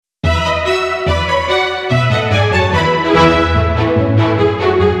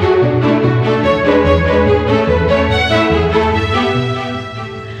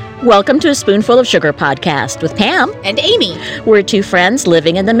Welcome to a Spoonful of Sugar podcast with Pam and Amy. We're two friends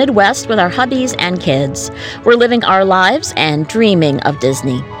living in the Midwest with our hubbies and kids. We're living our lives and dreaming of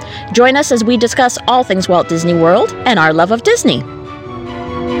Disney. Join us as we discuss all things Walt Disney World and our love of Disney.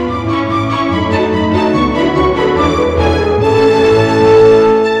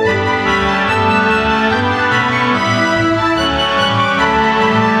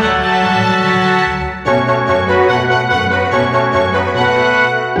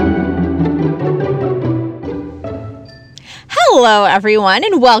 Hello, everyone,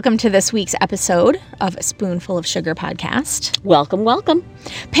 and welcome to this week's episode of A Spoonful of Sugar podcast. Welcome, welcome.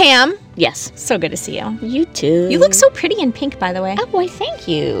 Pam. Yes. So good to see you. You too. You look so pretty in pink, by the way. Oh, boy, thank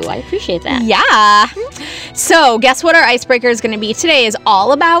you. I appreciate that. Yeah. So, guess what our icebreaker is going to be today is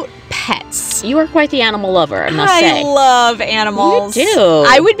all about pets. You are quite the animal lover, I must say. I love animals. You do.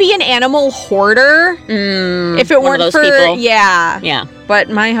 I would be an animal hoarder if it weren't for... people. Yeah. But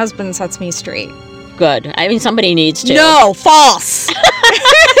my husband sets me straight. Good. I mean, somebody needs to. No, false.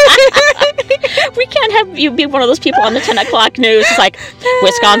 We can't have you be one of those people on the 10 o'clock news. It's like,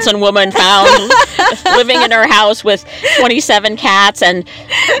 Wisconsin woman found living in her house with 27 cats and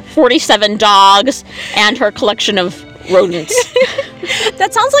 47 dogs and her collection of rodents.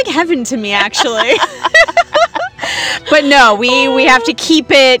 That sounds like heaven to me, actually. But no, we have to keep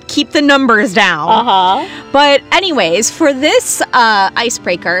the numbers down. Uh-huh. But anyways, for this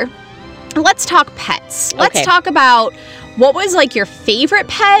icebreaker, let's talk pets. Let's talk about what was like your favorite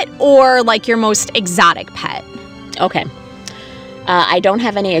pet or like your most exotic pet. Okay. I don't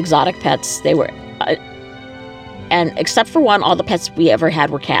have any exotic pets. They were, and except for one, all the pets we ever had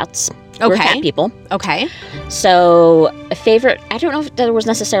were cats. We're cat people. Okay. So a favorite, I don't know if there was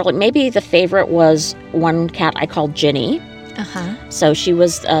necessarily, maybe the favorite was one cat I called Ginny. Uh-huh. So she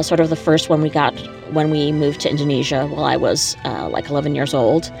was sort of the first one we got when we moved to Indonesia while I was like 11 years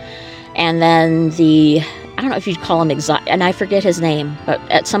old. And then I don't know if you'd call him exotic, and I forget his name, but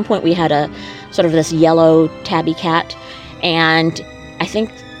at some point we had a sort of this yellow tabby cat, and I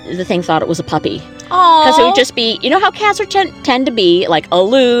think the thing thought it was a puppy. Oh. Because it would just be, you know how cats are tend to be, like,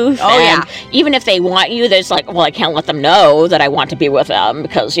 aloof. Oh, and yeah. even if they want you, there's like, well, I can't let them know that I want to be with them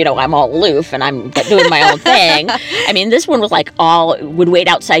because, you know, I'm all aloof and I'm doing my own thing. I mean, this one was like would wait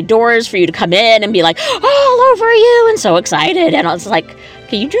outside doors for you to come in and be like, all over you, and so excited. And I was like,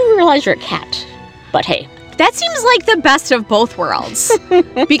 okay, you do realize you're a cat. But hey. That seems like the best of both worlds.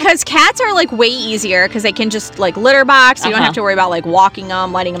 Because cats are like way easier because they can just like litter box. You don't have to worry about like walking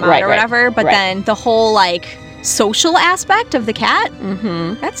them, letting them out or whatever. But then the whole like social aspect of the cat,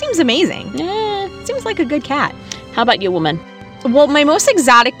 that seems amazing. Yeah. Seems like a good cat. How about you, woman? Well, my most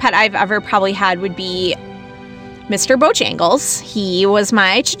exotic pet I've ever probably had would be Mr. Bojangles. He was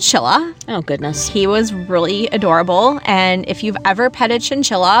my chinchilla. Oh, goodness. He was really adorable. And if you've ever petted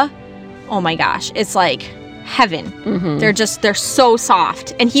chinchilla, oh my gosh, it's like heaven. Mm-hmm. They're so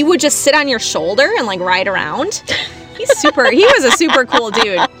soft. And he would just sit on your shoulder and like ride around. He was a super cool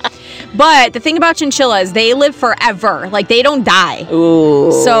dude. But the thing about chinchillas, they live forever. Like, they don't die. Ooh.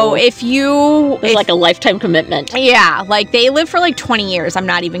 So it's like a lifetime commitment. Yeah, like they live for like 20 years. I'm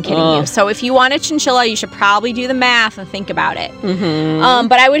not even kidding you. So if you want a chinchilla, you should probably do the math and think about it. Mm-hmm.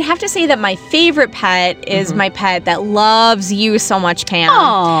 But I would have to say that my favorite pet is my pet that loves you so much, Pam.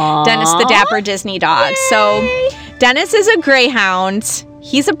 Aww. Dennis the Dapper Disney dog. Yay. So Dennis is a greyhound.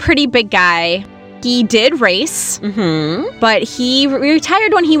 He's a pretty big guy. He did race, but he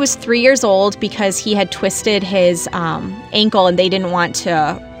retired when he was 3 years old because he had twisted his ankle and they didn't want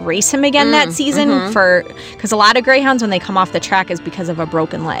to race him again that season because a lot of greyhounds when they come off the track is because of a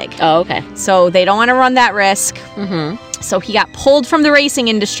broken leg. Oh, okay. So they don't want to run that risk. So he got pulled from the racing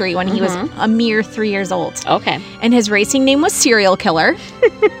industry when he was a mere 3 years old. Okay. And his racing name was Serial Killer,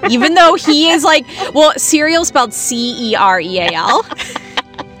 even though he is like, well, cereal spelled Cereal.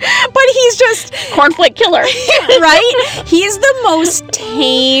 But he's just... Cornflake killer. Right? He's the most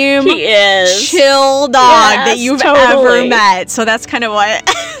tame, chill dog that you've ever met. So that's kind of what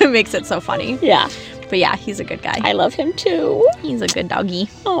makes it so funny. Yeah. But yeah, he's a good guy. I love him too. He's a good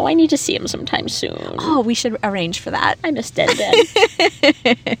doggy. Oh, I need to see him sometime soon. Oh, we should arrange for that. I miss Den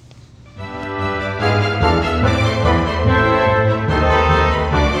Den.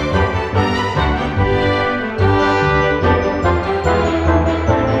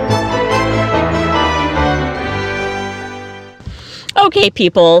 Okay,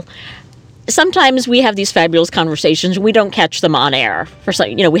 people. sometimes we have these fabulous conversations. We don't catch them on air. For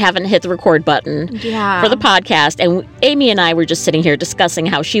some, we haven't hit the record button for the podcast. And Amy and I were just sitting here discussing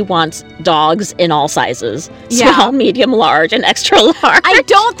how she wants dogs in all sizes. Small, medium, large, and extra large. I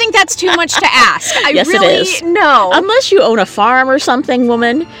don't think that's too much to ask. Yes, it is. No. Unless you own a farm or something,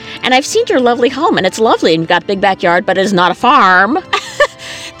 woman. And I've seen your lovely home, and it's lovely, and you've got a big backyard, but it is not a farm.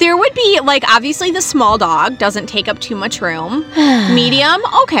 There would be, obviously the small dog doesn't take up too much room. Medium,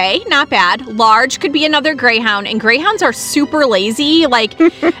 okay, not bad. Large could be another greyhound, and greyhounds are super lazy.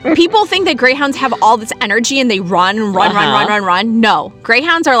 People think that greyhounds have all this energy and they run. No,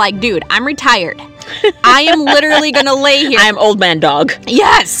 greyhounds are like, dude, I'm retired. I am literally going to lay here. I'm old man dog.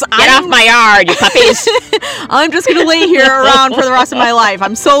 Yes. Get off my yard, you puppies. I'm just going to lay here around for the rest of my life.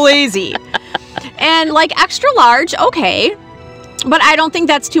 I'm so lazy. And extra large, okay. But I don't think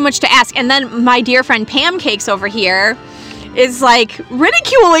that's too much to ask. And then my dear friend Pam Cakes over here is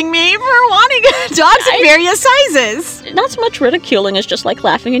ridiculing me for wanting dogs in various sizes. Not so much ridiculing as just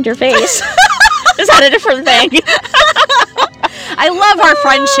laughing in your face. Is that a different thing? I love our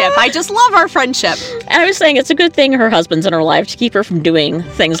friendship. I just love our friendship. And I was saying it's a good thing her husband's in her life to keep her from doing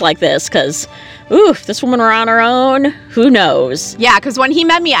things like this, because, if this woman were on her own, who knows? Yeah, because when he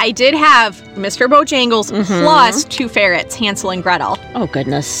met me, I did have Mr. Bojangles plus 2 ferrets, Hansel and Gretel. Oh,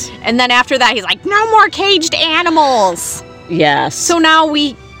 goodness. And then after that, he's like, no more caged animals. Yes. So now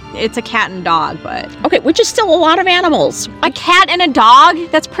it's a cat and dog, but... Okay, which is still a lot of animals. A cat and a dog?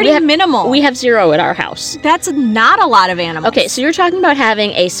 That's pretty minimal. We have 0 at our house. That's not a lot of animals. Okay, so you're talking about having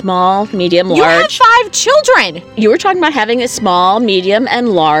a small, medium, large... You have 5 children! You were talking about having a small, medium, and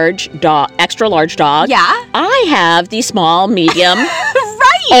large dog, extra large dog. Yeah. I have the small, medium,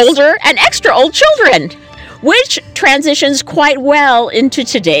 right. older, and extra old children. Which transitions quite well into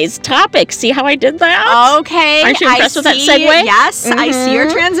today's topic. See how I did that? Okay. Aren't you impressed with that segue? Yes, I see your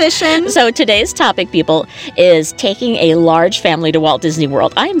transition. So today's topic, people, is taking a large family to Walt Disney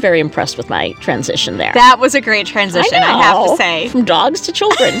World. I am very impressed with my transition there. That was a great transition, I have to say. From dogs to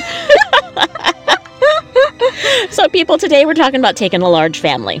children. So people, today we're talking about taking a large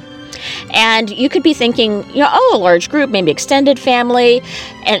family. And you could be thinking, a large group, maybe extended family,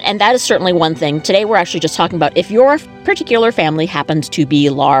 and that is certainly one thing. Today we're actually just talking about if your particular family happens to be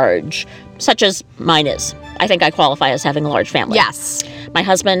large, such as mine is. I think I qualify as having a large family. Yes. My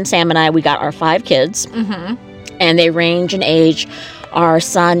husband, Sam, and I, we got our 5 kids, and they range in age. Our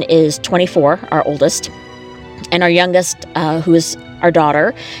son is 24, our oldest, and our youngest, who is our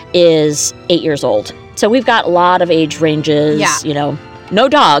daughter, is 8 years old. So we've got a lot of age ranges, No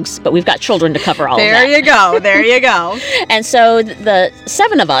dogs, but we've got children to cover all of that. There you go. And so the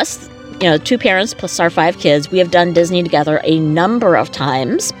 7 of us, 2 parents plus our 5 kids, we have done Disney together a number of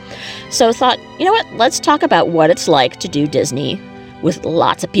times. So thought, let's talk about what it's like to do Disney with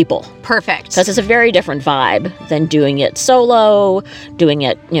lots of people. Perfect. Because it's a very different vibe than doing it solo, doing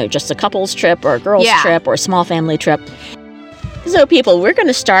it, just a couple's trip or a girl's trip or a small family trip. So people, we're going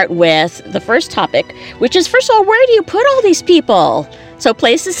to start with the first topic, which is, first of all, where do you put all these people? So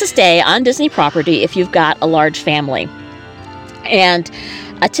places to stay on Disney property if you've got a large family. And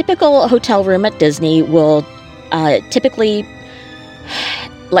a typical hotel room at Disney will typically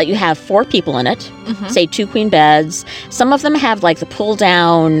let you have 4 people in it, say 2 queen beds. Some of them have the pull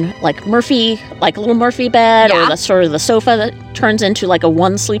down, Murphy, a little Murphy bed, or the sort of the sofa that turns into a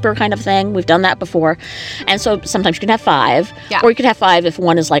 1 sleeper kind of thing. We've done that before. And so sometimes you can have 5, or you could have 5 if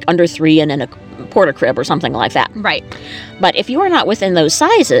one is under 3 and in a porta crib or something like that. Right. But if you are not within those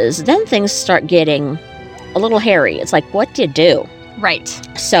sizes, then things start getting a little hairy. It's what do you do? Right.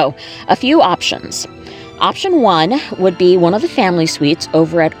 So a few options. Option 1 would be one of the family suites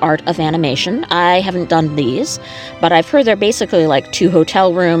over at Art of Animation. I haven't done these, but I've heard they're basically 2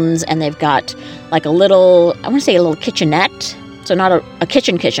 hotel rooms, and they've got a little, I want to say a little kitchenette. So not a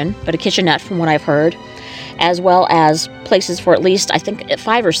kitchen, but a kitchenette from what I've heard, as well as places for at least, I think,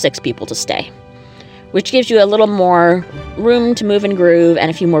 5 or 6 people to stay, which gives you a little more room to move and groove and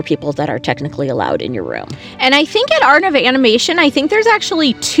a few more people that are technically allowed in your room. And I think at Art of Animation, I think there's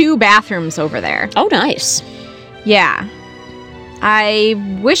actually 2 bathrooms over there. Oh, nice. Yeah. I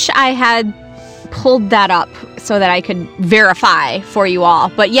wish I had pulled that up so that I could verify for you all.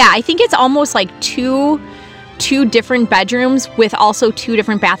 But yeah, I think it's almost two different bedrooms with also 2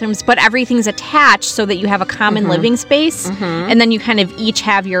 different bathrooms, but everything's attached so that you have a common living space. And then you kind of each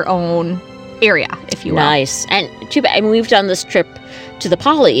have your own area, if if you will. Nice. And too bad. I mean, we've done this trip to the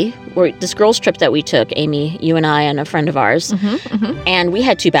Poly, or this girls' trip that we took, Amy, you and I, and a friend of ours. And we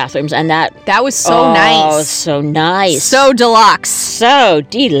had 2 bathrooms, and that was so nice. Oh, so nice. So deluxe. So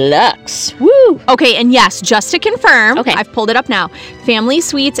deluxe. Woo! Okay, and yes, just to confirm, Okay. I've pulled it up now. Family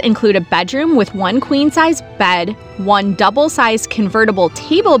suites include a bedroom with 1 queen-size bed, 1 double-size convertible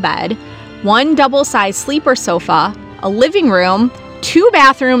table bed, 1 double-size sleeper sofa, a living room, 2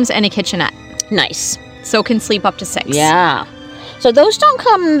 bathrooms, and a kitchenette. Nice. So can sleep up to 6. Yeah. So those don't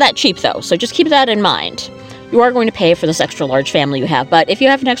come that cheap, though. So just keep that in mind. You are going to pay for this extra large family you have. But if you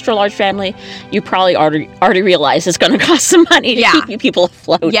have an extra large family, you probably already realize it's going to cost some money to keep you people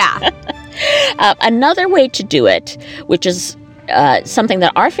afloat. Yeah. Another way to do it, which is something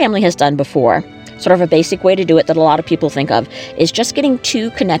that our family has done before, sort of a basic way to do it that a lot of people think of, is just getting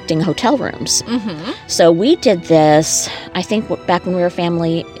 2 connecting hotel rooms. So we did this, I think, back when we were a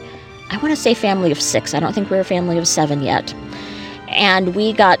family, I want to say family of 6. I don't think we were a family of 7 yet. And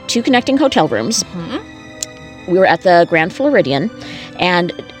we got 2 connecting hotel rooms. We were at the Grand Floridian,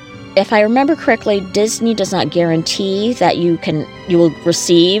 and if I remember correctly, Disney does not guarantee that you will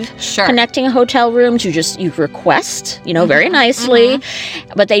receive connecting hotel rooms. You request, very nicely,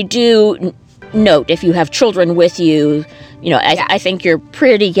 but they do note if you have children with you. I think you're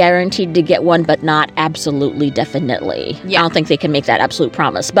pretty guaranteed to get one, but not absolutely definitely. I don't think they can make that absolute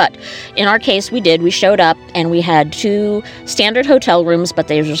promise. But in our case, we did. We showed up, and we had 2 standard hotel rooms, but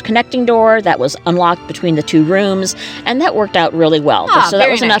there was a connecting door that was unlocked between the 2 rooms, and that worked out really well. So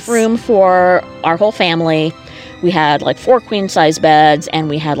that was enough room for our whole family. We had like 4 queen-size beds, and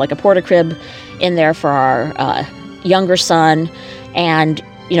we had like a porta-crib in there for our younger son. And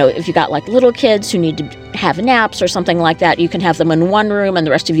if you got like little kids who need to have naps or something like that, you can have them in one room and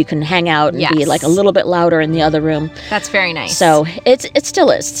the rest of you can hang out and be like a little bit louder in the other room. That's very nice. So it still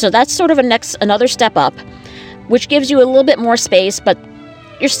is. So that's sort of another step up, which gives you a little bit more space, but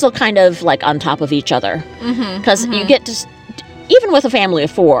you're still kind of like on top of each other. Because you get to, even with a family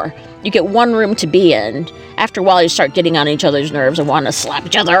of 4, you get one room to be in. After a while, you start getting on each other's nerves and want to slap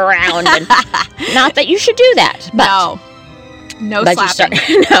each other around. And not that you should do that. But No slapping.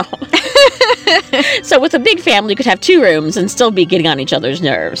 No. So with a big family, you could have 2 rooms and still be getting on each other's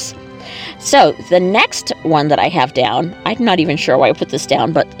nerves. So the next one that I have down, I'm not even sure why I put this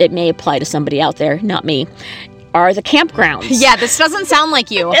down, but it may apply to somebody out there, not me, are the campgrounds. Yeah, this doesn't sound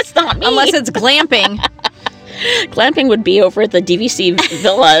like you. It's not me. Unless it's glamping. Glamping would be over at the DVC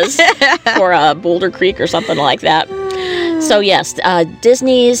Villas or Boulder Creek or something like that. So yes,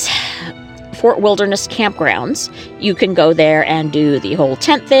 Disney's Fort Wilderness Campgrounds. You can go there and do the whole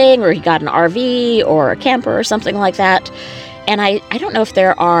tent thing, or you got an RV or a camper or something like that. And I don't know if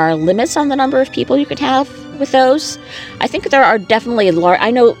there are limits on the number of people you could have with those. I think there are definitely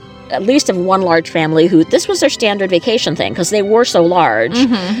I know at least of one large family who this was their standard vacation thing because they were so large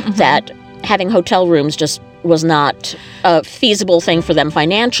that having hotel rooms just was not a feasible thing for them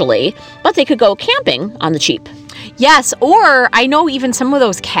financially, but they could go camping on the cheap. Yes, or I know even some of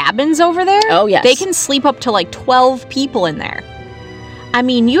those cabins over there. Oh, yes. They can sleep up to like 12 people in there. I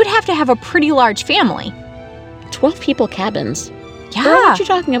mean, you'd have to have a pretty large family. 12 people cabins? Yeah. Girl, what are you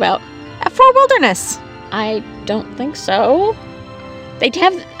talking about? At Fort Wilderness. I don't think so.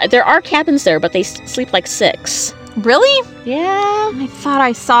 There are cabins there, but they sleep like 6. Really? Yeah. I thought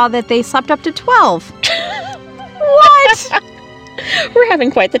I saw that they slept up to 12. What? We're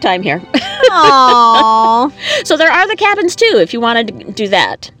having quite the time here. Aww. So there are the cabins too, if you wanted to do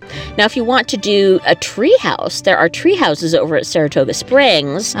that. Now, if you want to do a tree house, there are tree houses over at Saratoga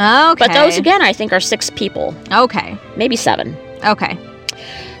Springs. Okay. But those, again, I think are 6 people. Okay. Maybe 7. Okay.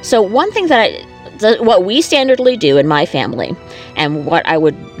 So one thing that what we standardly do in my family, and what I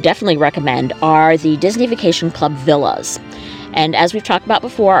would definitely recommend, are the Disney Vacation Club villas. And as we've talked about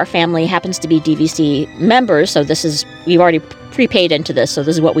before, our family happens to be DVC members, so we've already prepaid into this, so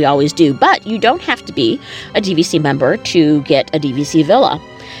this is what we always do. But you don't have to be a DVC member to get a DVC villa.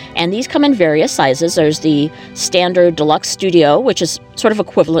 And these come in various sizes. There's the standard deluxe studio, which is sort of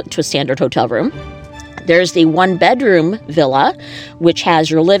equivalent to a standard hotel room. There's the 1-bedroom villa, which has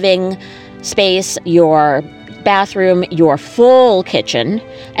your living space, your bathroom, your full kitchen,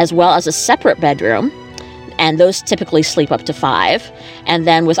 as well as a separate bedroom. And those typically sleep up to 5. And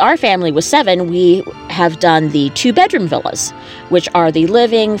then with our family, with 7, we have done the 2-bedroom villas, which are the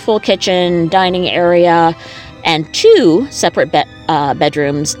living, full kitchen, dining area, and 2 separate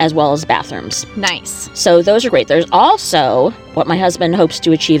bedrooms as well as bathrooms. Nice. So those are great. There's also what my husband hopes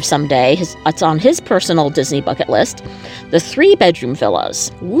to achieve someday. It's on his personal Disney bucket list, the 3-bedroom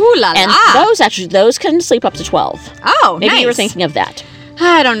villas. Ooh la la. And those can sleep up to 12. Oh, Maybe nice. you were thinking of that.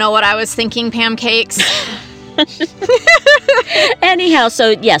 I don't know what I was thinking, pancakes. Anyhow,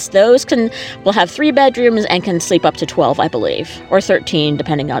 so yes, those will have 3 bedrooms and can sleep up to 12, I believe, or 13,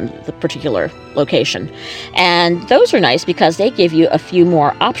 depending on the particular location. And those are nice because they give you a few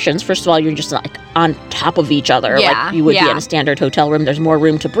more options. First of all, you're just like on top of each other, like you would be in a standard hotel room. There's more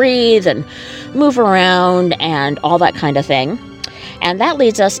room to breathe and move around and all that kind of thing. And that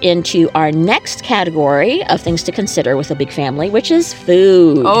leads us into our next category of things to consider with a big family, which is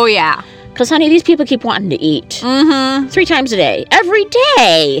food. Oh, yeah. Because, honey, these people keep wanting to eat. 3 times a day. Every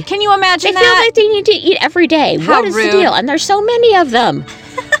day. Can you imagine that? They feel like they need to eat every day. How what is rude. the deal? And there's so many of them.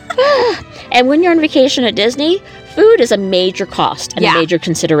 And when you're on vacation at Disney, food is a major cost and a major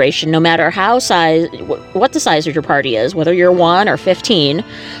consideration, no matter what the size of your party is, whether you're 1 or 15.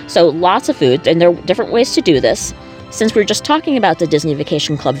 So lots of food, and there are different ways to do this. Since we're just talking about the Disney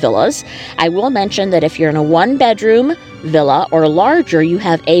Vacation Club villas, I will mention that if you're in a 1-bedroom villa or larger, you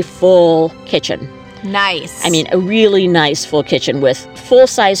have a full kitchen. Nice. I mean, a really nice full kitchen with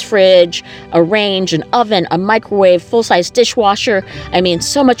full-size fridge, a range, an oven, a microwave, full-size dishwasher. I mean,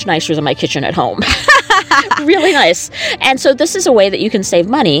 so much nicer than my kitchen at home. Really nice. And so this is a way that you can save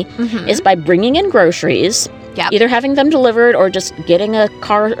money is by bringing in groceries. Yep. Either having them delivered or just getting a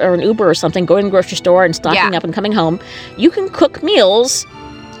car or an Uber or something, going to the grocery store and stocking up and coming home. You can cook meals,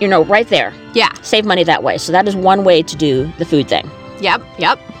 right there. Yeah. Save money that way. So that is one way to do the food thing.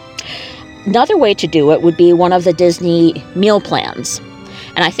 Yep. Another way to do it would be one of the Disney meal plans.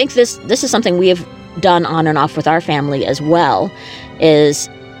 And I think this is something we have done on and off with our family as well, is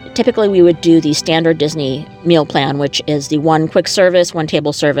typically we would do the standard Disney meal plan, which is the 1 quick service, 1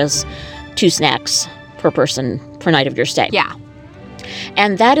 table service, 2 snacks per person per night of your stay. Yeah.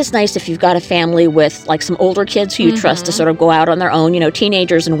 And that is nice if you've got a family with like some older kids who you trust to sort of go out on their own,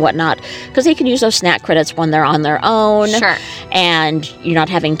 teenagers and whatnot, because they can use those snack credits when they're on their own. Sure. And you're not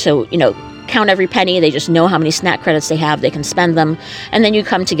having to, count every penny. They just know how many snack credits they have. They can spend them. And then you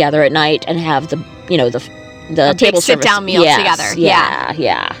come together at night and have the table big service. sit-down meal together.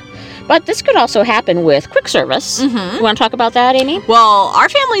 Yeah. But this could also happen with quick service. You want to talk about that, Amy? Well, our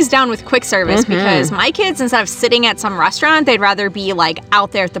family's down with quick service because my kids, instead of sitting at some restaurant, they'd rather be like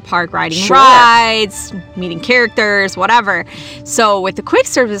out there at the park riding rides, meeting characters, whatever. So with the quick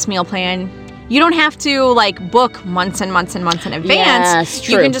service meal plan, you don't have to like book months and months and months in advance. Yes,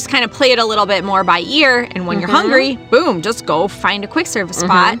 true. You can just kind of play it a little bit more by ear. And when you're hungry, boom, just go find a quick service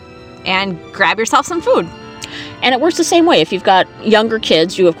spot and grab yourself some food. And it works the same way. If you've got younger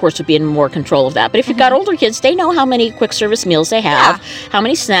kids, you, of course, would be in more control of that. But if you've got older kids, they know how many quick service meals they have, how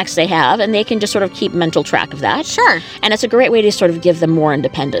many snacks they have, and they can just sort of keep mental track of that. Sure. And it's a great way to sort of give them more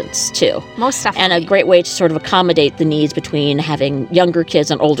independence, too. Most definitely. And a great way to sort of accommodate the needs between having younger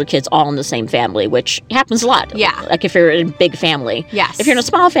kids and older kids all in the same family, which happens a lot. Yeah. Like if you're in a big family. Yes. If you're in a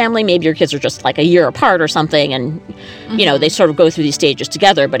small family, maybe your kids are just like a year apart or something, and, they sort of go through these stages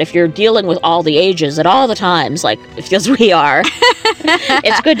together. But if you're dealing with all the ages at all the times, like as we are,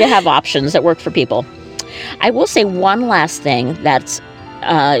 it's good to have options that work for people. I will say one last thing that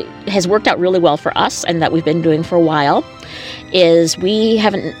has worked out really well for us and that we've been doing for a while is we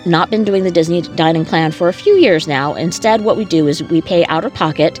haven't not been doing the Disney dining plan for a few years now. Instead, what we do is we pay out of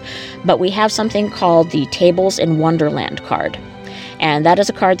pocket, but we have something called the Tables in Wonderland card. And that is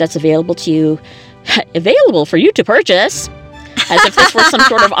a card that's available to you, available for you to purchase, as if this were some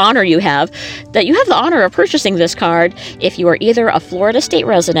sort of honor you have, that you have the honor of purchasing this card if you are either a Florida State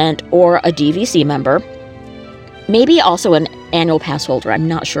resident or a DVC member, maybe also an annual pass holder. I'm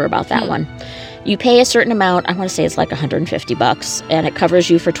not sure about that one. You pay a certain amount, I want to say it's like $150, and it covers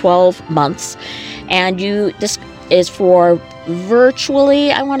you for 12 months. And this is for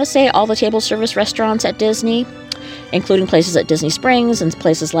virtually, I want to say, all the table service restaurants at Disney, including places at Disney Springs and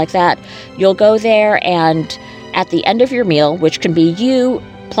places like that. You'll go there, and at the end of your meal, which can be you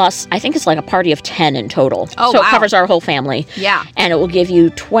plus, I think it's like a party of 10 in total. Oh, so wow. It covers our whole family. Yeah. And it will give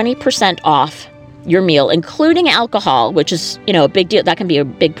you 20% off your meal, including alcohol, which is, a big deal. That can be a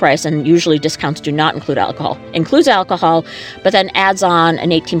big price, and usually discounts do not include alcohol. Includes alcohol, but then adds on an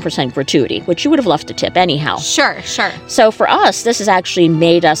 18% gratuity, which you would have left a tip anyhow. Sure. So for us, this has actually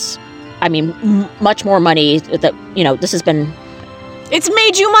made us, much more money. That this has been... It's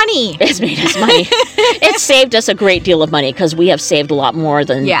made you money. It's made us money. It's saved us a great deal of money because we have saved a lot more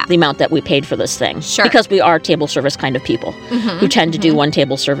than the amount that we paid for this thing. Sure. Because we are table service kind of people who tend to do one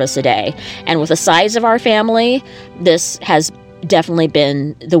table service a day. And with the size of our family, this has definitely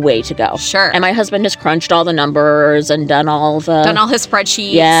been the way to go. Sure. And my husband has crunched all the numbers and done all his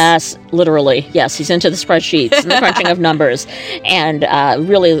spreadsheets. Yes, literally. Yes, he's into the spreadsheets and the crunching of numbers, and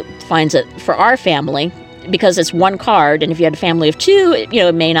really finds it for our family. because it's one card, and if you had a family of 2,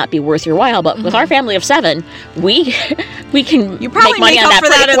 it may not be worth your while. But with our family of 7, we can You probably make money make on up that for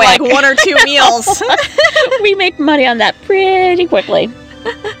that pretty in quick. like 1 or 2 meals. We make money on that pretty quickly.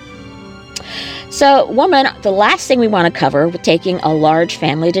 So, woman, the last thing we want to cover with taking a large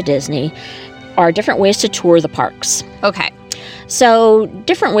family to Disney are different ways to tour the parks. Okay. So,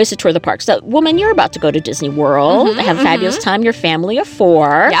 different ways to tour the parks. So, woman, you're about to go to Disney World, have a fabulous time. Your family of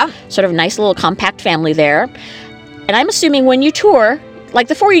 4, Yeah. sort of a nice little compact family there. And I'm assuming when you tour, like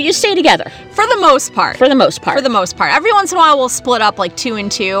the 4 of you stay together. For the most part. For the most part. For the most part. Every once in a while, we'll split up like 2 and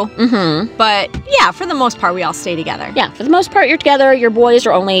 2. Mm-hmm. But yeah, for the most part, we all stay together. Yeah, for the most part, you're together. Your boys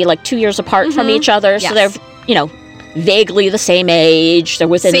are only like 2 years apart from each other. So Yes. they're, vaguely the same age. They're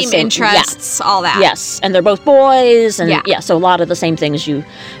within the Same same interests, all that. Yes, and they're both boys, and Yeah. so a lot of the same things you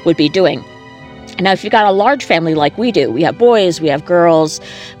would be doing. Now, if you've got a large family like we do, we have boys, we have girls,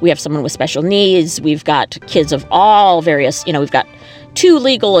 we have someone with special needs, we've got kids of all various, we've got 2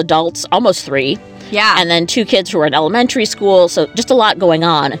 legal adults, almost 3, Yeah. and then 2 kids who are in elementary school, so just a lot going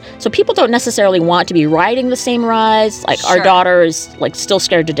on. So people don't necessarily want to be riding the same rides. Like our Sure. daughter is like still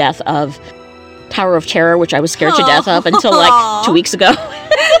scared to death of Tower of Terror, which I was scared to death of until like 2 weeks ago.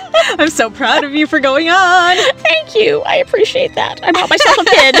 I'm so proud of you for going on. Thank you. I appreciate that. I bought myself a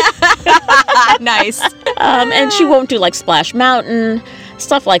kid. Nice. And she won't do like Splash Mountain,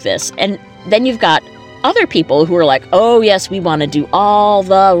 stuff like this. And then you've got other people who are like, oh, yes, we want to do all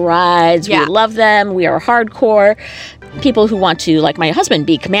the rides. Yeah. We love them. We are hardcore. People who want to, like my husband,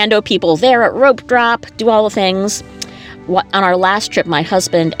 be commando people there at Rope Drop, do all the things. On our last trip, my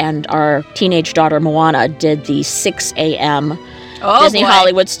husband and our teenage daughter, Moana, did the 6 a.m. Oh, Disney boy.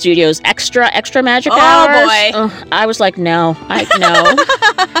 Hollywood Studios extra magic Oh, hours. boy. Ugh, I was like, no.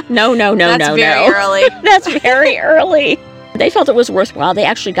 No, That's very early. That's very early. They felt it was worthwhile. They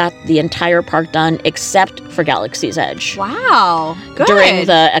actually got the entire park done except for Galaxy's Edge Wow. Good. during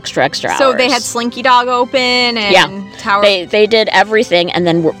the extra hours. So they had Slinky Dog open and Yeah. Tower. They did everything, and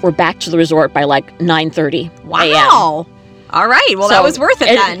then we're back to the resort by like 9:30 a.m. Wow. All right. Well, that So was worth it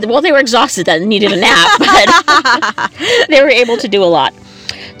then. Well, they were exhausted then, needed a nap, but they were able to do a lot.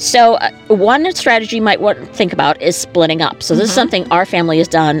 So one strategy you might want to think about is splitting up. So this is something our family has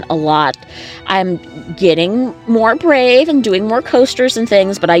done a lot. I'm getting more brave and doing more coasters and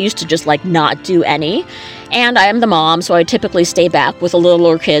things, but I used to just like not do any. And I am the mom, so I typically stay back with the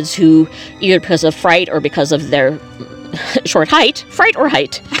littler kids who, either because of fright or because of their short height,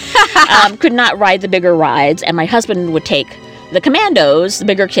 could not ride the bigger rides. And my husband would take the commandos, the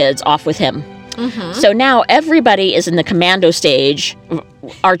bigger kids, off with him. So now everybody is in the commando stage,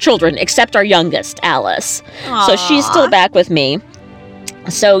 our children, except our youngest, Alice. So she's still back with me.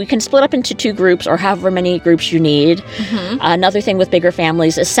 So you can split up into 2 groups or however many groups you need. Another thing with bigger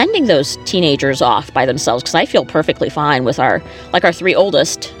families is sending those teenagers off by themselves, because I feel perfectly fine with our 3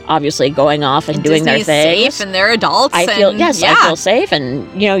 oldest, obviously, going off and doing Disney's their things. safe and they're adults. I feel, and, yes, yeah. I feel safe,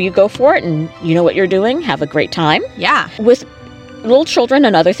 and you go for it, and you know what you're doing. Have a great time. Yeah. With little children,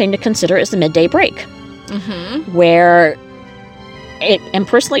 another thing to consider is the midday break, where and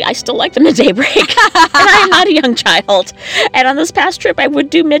personally, I still like the midday break. And I am not a young child. And on this past trip, I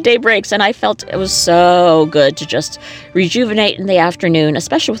would do midday breaks, and I felt it was so good to just rejuvenate in the afternoon,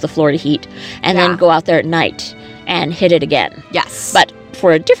 especially with the Florida heat, and then go out there at night and hit it again. Yes. But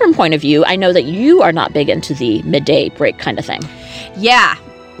for a different point of view, I know that you are not big into the midday break kind of thing. Yeah.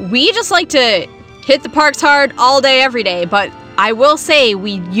 We just like to hit the parks hard all day, every day. But I will say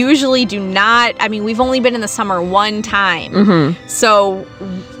we usually do not. I mean, we've only been in the summer one time. So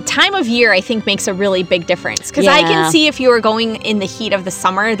time of year, I think, makes a really big difference. Because I can see if you were going in the heat of the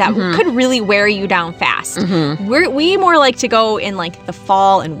summer, that could really wear you down fast. We more like to go in like the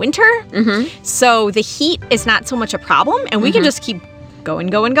fall and winter. So the heat is not so much a problem. And we can just keep going.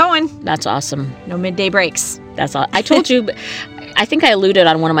 That's awesome. No midday breaks. That's all. I told you, I think I alluded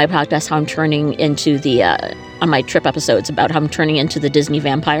on one of my podcasts how I'm turning into the, on my trip episodes, about how I'm turning into the Disney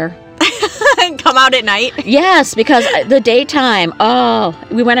vampire. Come out at night. Yes, because the daytime,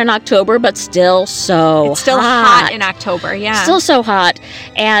 we went in October, but still so It's still hot in October, yeah. Still so hot.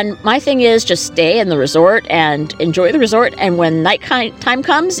 And my thing is just stay in the resort and enjoy the resort. And when nighttime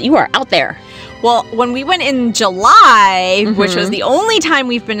comes, you are out there. Well, when we went in July, which was the only time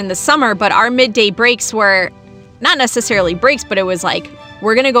we've been in the summer, but our midday breaks were not necessarily breaks, but it was like,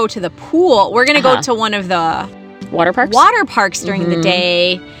 we're going to go to the pool. We're going to go to one of the water parks during the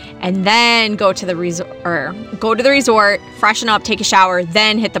day, and then go to the resort, freshen up, take a shower,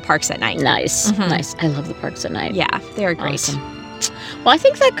 then hit the parks at night. Nice. I love the parks at night. Yeah, they're great. Awesome. Well, I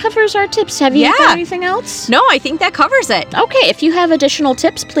think that covers our tips. Have you got anything else? No, I think that covers it. Okay, if you have additional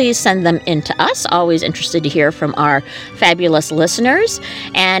tips, please send them in to us. Always interested to hear from our fabulous listeners.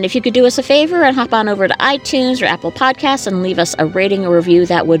 And if you could do us a favor and hop on over to iTunes or Apple Podcasts and leave us a rating or review,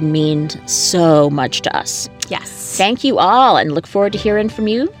 that would mean so much to us. Yes. Thank you all, and look forward to hearing from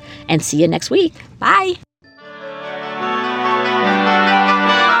you, and see you next week. Bye.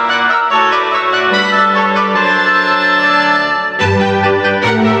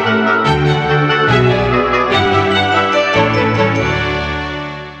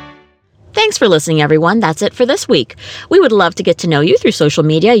 Thanks for listening, everyone. That's it for this week. We would love to get to know you through social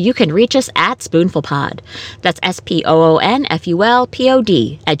media. You can reach us at SpoonfulPod. That's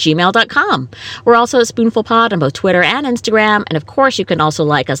SpoonfulPod @gmail.com. We're also at SpoonfulPod on both Twitter and Instagram. And of course, you can also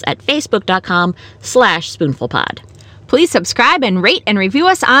like us at Facebook.com/SpoonfulPod. Please subscribe and rate and review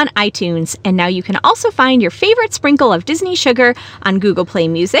us on iTunes. And now you can also find your favorite sprinkle of Disney sugar on Google Play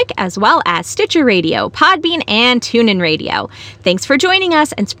Music, as well as Stitcher Radio, Podbean, and TuneIn Radio. Thanks for joining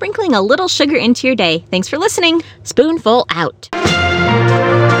us and sprinkling a little sugar into your day. Thanks for listening. Spoonful out.